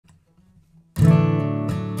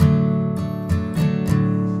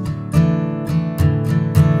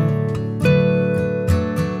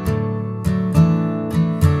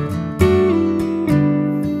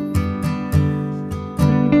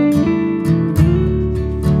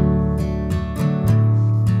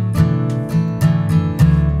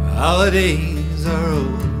holidays are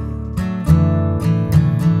over,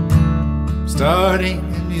 starting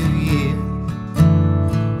a new year,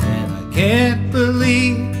 and I can't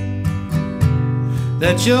believe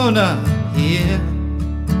that you're not here.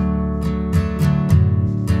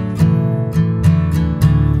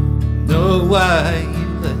 Know why you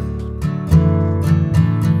left.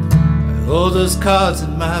 I hold those cards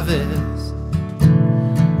in my vest,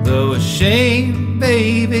 though ashamed,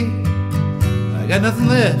 baby, I got nothing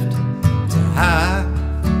left to hide.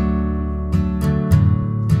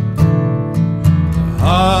 The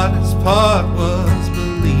hardest part was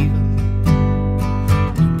believing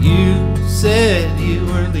when you said you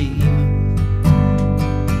were leaving.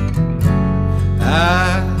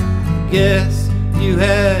 I guess you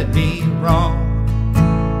had me wrong,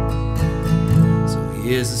 so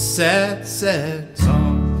here's a sad, sad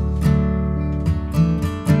song.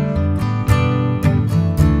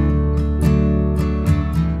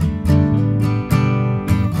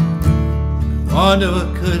 Wonder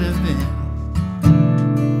what could have been.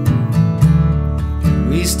 Can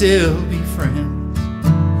we still be friends?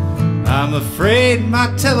 I'm afraid my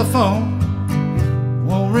telephone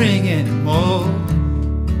won't ring anymore.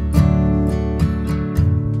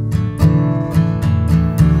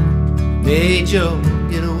 Made your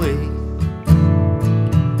getaway.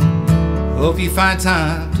 Hope you find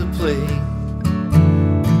time to play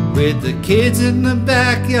with the kids in the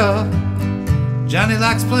backyard. Johnny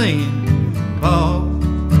likes playing ball.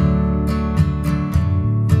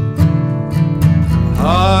 The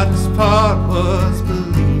hardest part was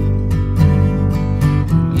believing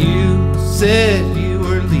you said you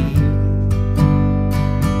were leaving.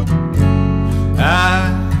 I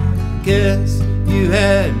guess you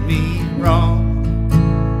had me wrong,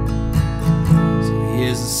 so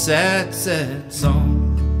here's a sad, sad song.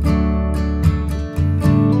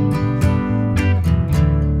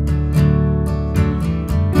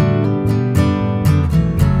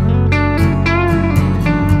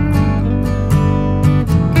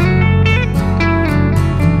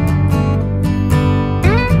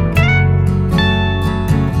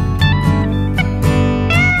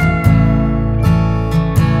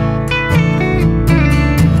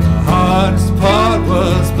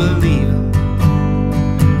 Believing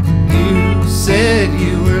you said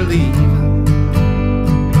you were leaving.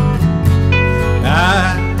 I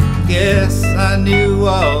guess I knew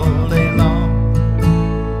all day long,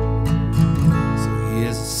 so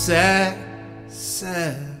here's a sad,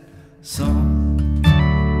 sad song.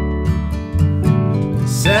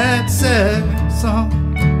 Sad, sad song.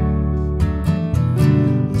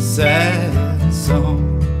 Sad song.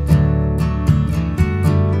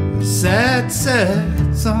 Sad,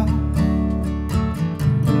 sad song.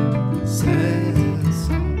 Sad.